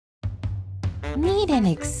Need an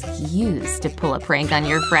excuse to pull a prank on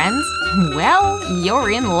your friends? Well, you're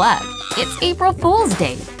in luck. It's April Fool's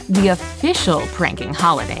Day, the official pranking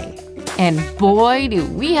holiday. And boy, do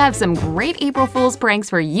we have some great April Fool's pranks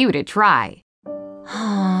for you to try.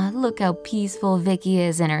 Ah, look how peaceful Vicky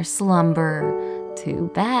is in her slumber. Too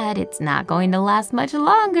bad it's not going to last much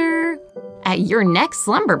longer. At your next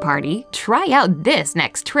slumber party, try out this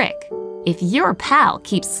next trick. If your pal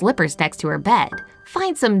keeps slippers next to her bed,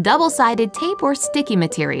 find some double-sided tape or sticky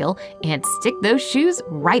material and stick those shoes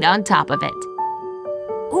right on top of it.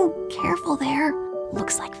 Ooh, careful there.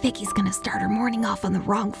 Looks like Vicky's gonna start her morning off on the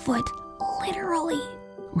wrong foot, literally.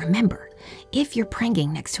 Remember, if you're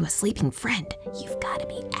pranking next to a sleeping friend, you've gotta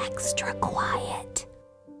be extra quiet.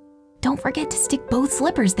 Don't forget to stick both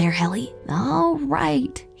slippers there, Helly. All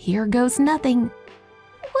right, here goes nothing.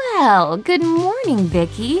 Well, good morning,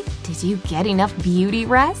 Vicky. Did you get enough beauty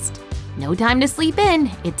rest? No time to sleep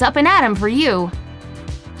in. It's up and at 'em for you.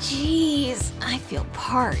 Jeez, I feel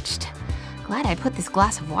parched. Glad I put this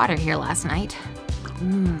glass of water here last night.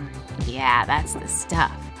 Yeah, that's the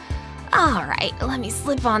stuff. All right, let me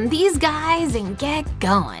slip on these guys and get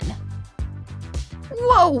going.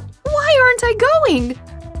 Whoa, why aren't I going?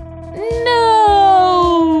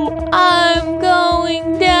 No, I'm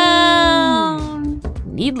going down.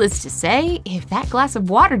 Needless to say, if that glass of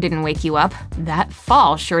water didn't wake you up, that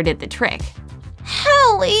fall sure did the trick.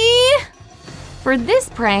 Helly! For this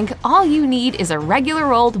prank, all you need is a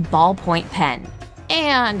regular old ballpoint pen.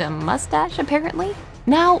 And a mustache, apparently.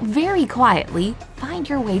 Now, very quietly, find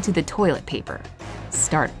your way to the toilet paper.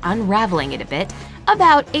 Start unraveling it a bit,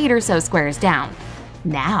 about 8 or so squares down.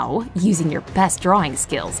 Now, using your best drawing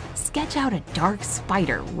skills, sketch out a dark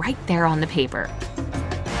spider right there on the paper.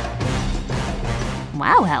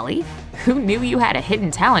 Wow, Helly, who knew you had a hidden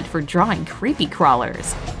talent for drawing creepy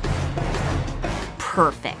crawlers?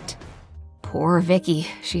 Perfect. Poor Vicky,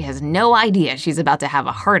 she has no idea she's about to have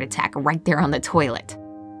a heart attack right there on the toilet.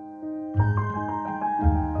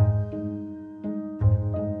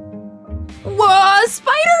 Whoa,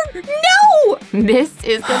 spider! No! This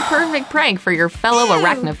is the perfect prank for your fellow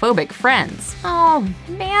arachnophobic friends. Oh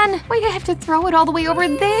man, why'd I have to throw it all the way over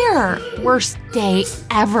there? Worst day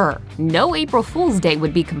ever. No April Fool's Day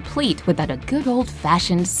would be complete without a good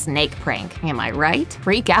old-fashioned snake prank, am I right?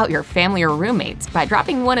 Freak out your family or roommates by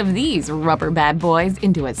dropping one of these rubber bad boys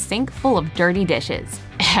into a sink full of dirty dishes.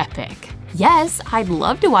 Epic. Yes, I'd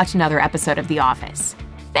love to watch another episode of The Office.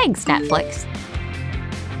 Thanks, Netflix.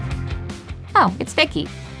 Oh, it's Vicky.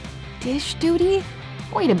 Dish duty?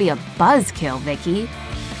 Way to be a buzzkill, Vicky.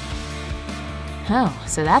 Oh,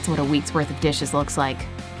 so that's what a week's worth of dishes looks like.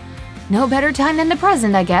 No better time than the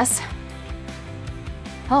present, I guess.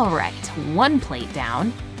 All right, one plate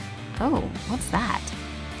down. Oh, what's that?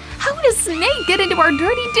 How would a snake get into our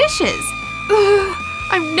dirty dishes? Ugh,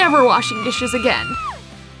 I'm never washing dishes again.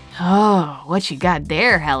 Oh, what you got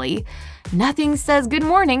there, Helly? Nothing says good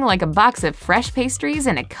morning like a box of fresh pastries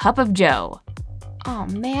and a cup of joe. Oh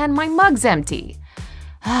man, my mug's empty.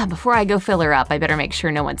 Before I go fill her up, I better make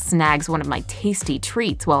sure no one snags one of my tasty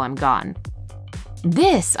treats while I'm gone.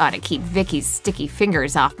 This ought to keep Vicky's sticky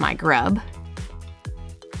fingers off my grub.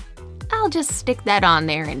 I'll just stick that on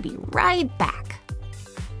there and be right back.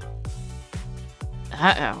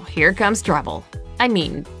 Uh-oh, here comes trouble. I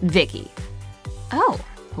mean, Vicky. Oh,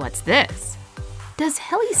 what's this? Does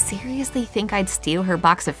Helly seriously think I'd steal her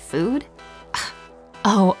box of food?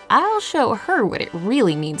 Oh, I'll show her what it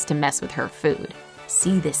really means to mess with her food.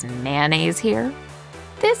 See this mayonnaise here?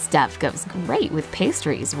 This stuff goes great with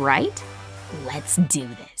pastries, right? Let's do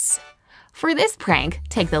this. For this prank,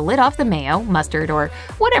 take the lid off the mayo, mustard, or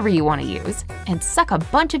whatever you want to use, and suck a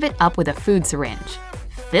bunch of it up with a food syringe.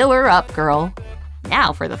 Fill her up, girl.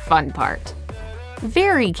 Now for the fun part.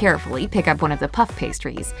 Very carefully pick up one of the puff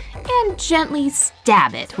pastries and gently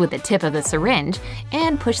stab it with the tip of the syringe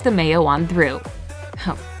and push the mayo on through.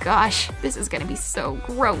 Oh gosh, this is gonna be so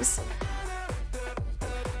gross.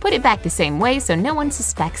 Put it back the same way so no one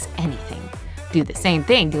suspects anything. Do the same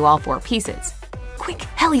thing to all 4 pieces. Quick,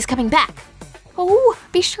 Helly's coming back. Oh,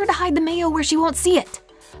 be sure to hide the mayo where she won't see it.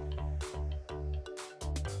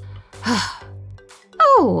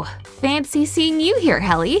 Oh, fancy seeing you here,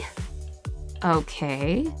 Helly.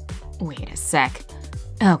 Okay, wait a sec.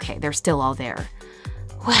 Okay, they're still all there.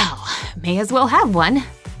 Well, may as well have one.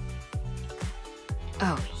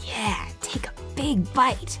 Oh yeah, take a big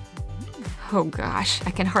bite. Oh gosh,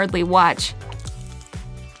 I can hardly watch.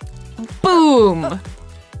 Boom!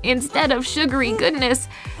 Instead of sugary goodness,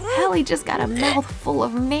 Helly just got a mouthful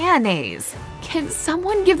of mayonnaise. Can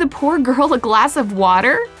someone give the poor girl a glass of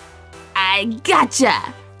water? I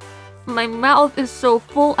gotcha! My mouth is so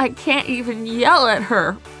full I can't even yell at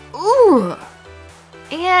her. Ooh!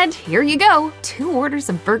 And here you go, 2 orders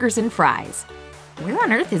of burgers and fries. Where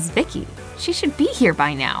on earth is Vicky? She should be here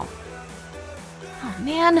by now. Oh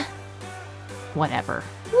man. Whatever.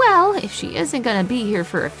 Well, if she isn't gonna be here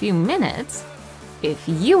for a few minutes… If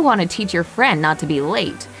you want to teach your friend not to be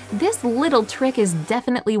late, this little trick is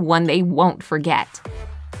definitely one they won't forget.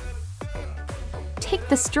 Take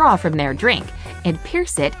the straw from their drink and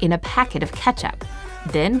pierce it in a packet of ketchup.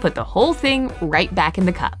 Then put the whole thing right back in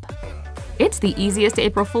the cup. It's the easiest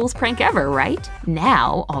April Fool's prank ever, right?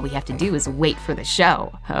 Now, all we have to do is wait for the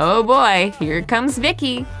show. Oh boy, here comes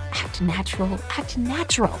Vicky. Act natural, act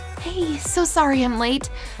natural. Hey, so sorry I'm late.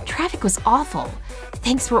 Traffic was awful.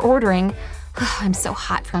 Thanks for ordering. I'm so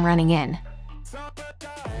hot from running in.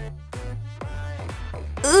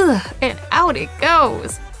 Ugh, and out it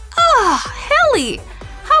goes. Ugh, Helly!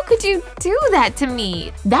 How could you do that to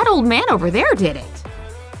me? That old man over there did it.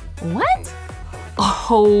 What?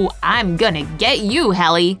 Oh, I'm gonna get you,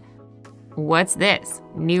 Helly. What's this?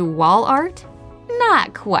 New wall art?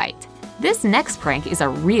 Not quite. This next prank is a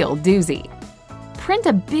real doozy. Print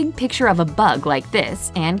a big picture of a bug like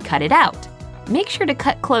this and cut it out. Make sure to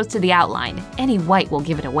cut close to the outline. Any white will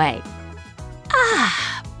give it away.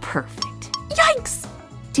 Ah, perfect. Yikes!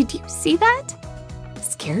 Did you see that?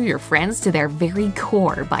 Scare your friends to their very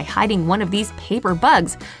core by hiding one of these paper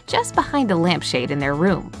bugs just behind a lampshade in their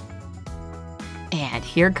room. And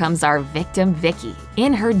here comes our victim, Vicky,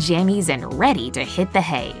 in her jammies and ready to hit the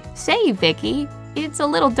hay. Say, Vicky, it's a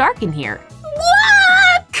little dark in here.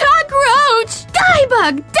 Wah! Cockroach! Die,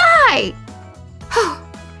 bug, die!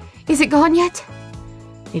 Is it gone yet?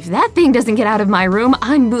 If that thing doesn't get out of my room,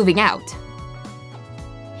 I'm moving out.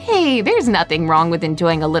 Hey, there's nothing wrong with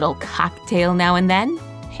enjoying a little cocktail now and then.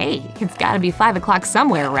 Hey, it's gotta be 5 o'clock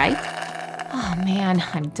somewhere, right? Oh man,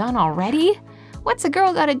 I'm done already? What's a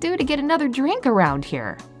girl gotta do to get another drink around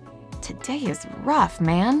here? Today is rough,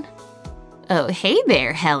 man. Oh, hey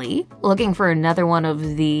there, Helly. Looking for another one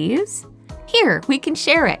of these? Here, we can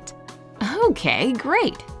share it. Okay,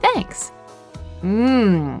 great, thanks.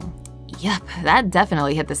 Yup, that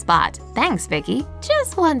definitely hit the spot. Thanks, Vicky.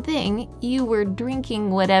 Just one thing, you were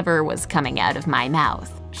drinking whatever was coming out of my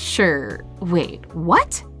mouth. Sure. Wait,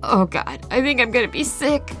 what? Oh god, I think I'm gonna be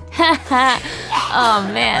sick. Oh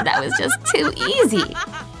man, that was just too easy.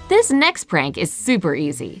 This next prank is super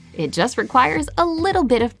easy. It just requires a little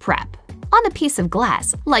bit of prep. On a piece of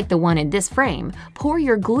glass, like the one in this frame, pour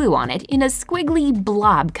your glue on it in a squiggly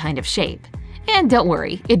blob kind of shape. And don't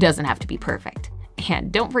worry, it doesn't have to be perfect.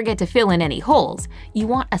 And don't forget to fill in any holes. You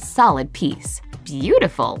want a solid piece.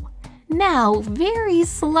 Beautiful! Now, very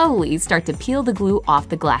slowly start to peel the glue off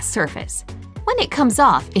the glass surface. When it comes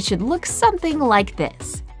off, it should look something like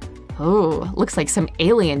this. Oh, looks like some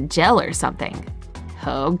alien gel or something.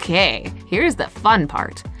 Okay, here's the fun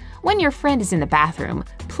part. When your friend is in the bathroom,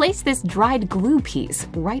 place this dried glue piece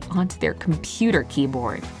right onto their computer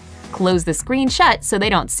keyboard. Close the screen shut so they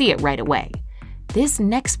don't see it right away. This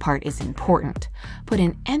next part is important. Put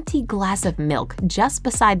an empty glass of milk just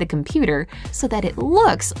beside the computer so that it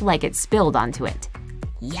looks like it spilled onto it.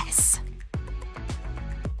 Yes!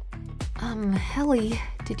 Helly,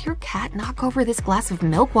 did your cat knock over this glass of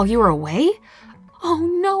milk while you were away? Oh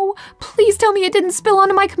no, please tell me it didn't spill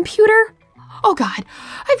onto my computer. Oh god,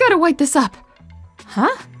 I've gotta wipe this up.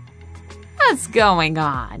 Huh? What's going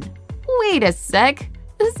on? Wait a sec,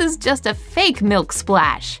 this is just a fake milk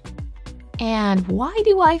splash. And why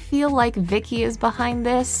do I feel like Vicky is behind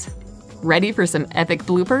this? Ready for some epic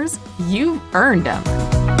bloopers? You've earned them.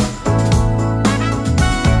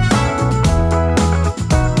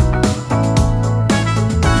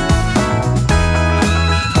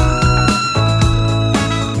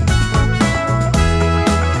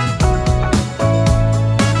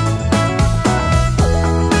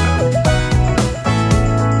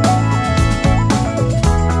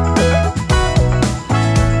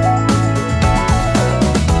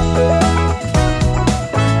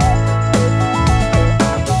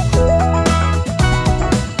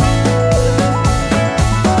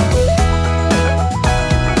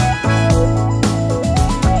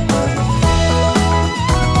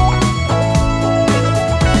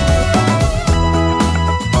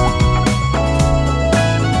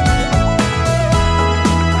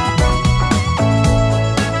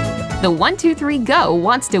 The 123 Go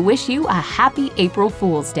wants to wish you a happy April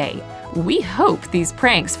Fool's Day. We hope these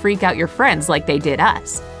pranks freak out your friends like they did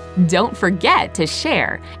us. Don't forget to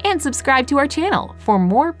share and subscribe to our channel for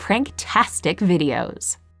more pranktastic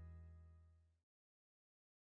videos.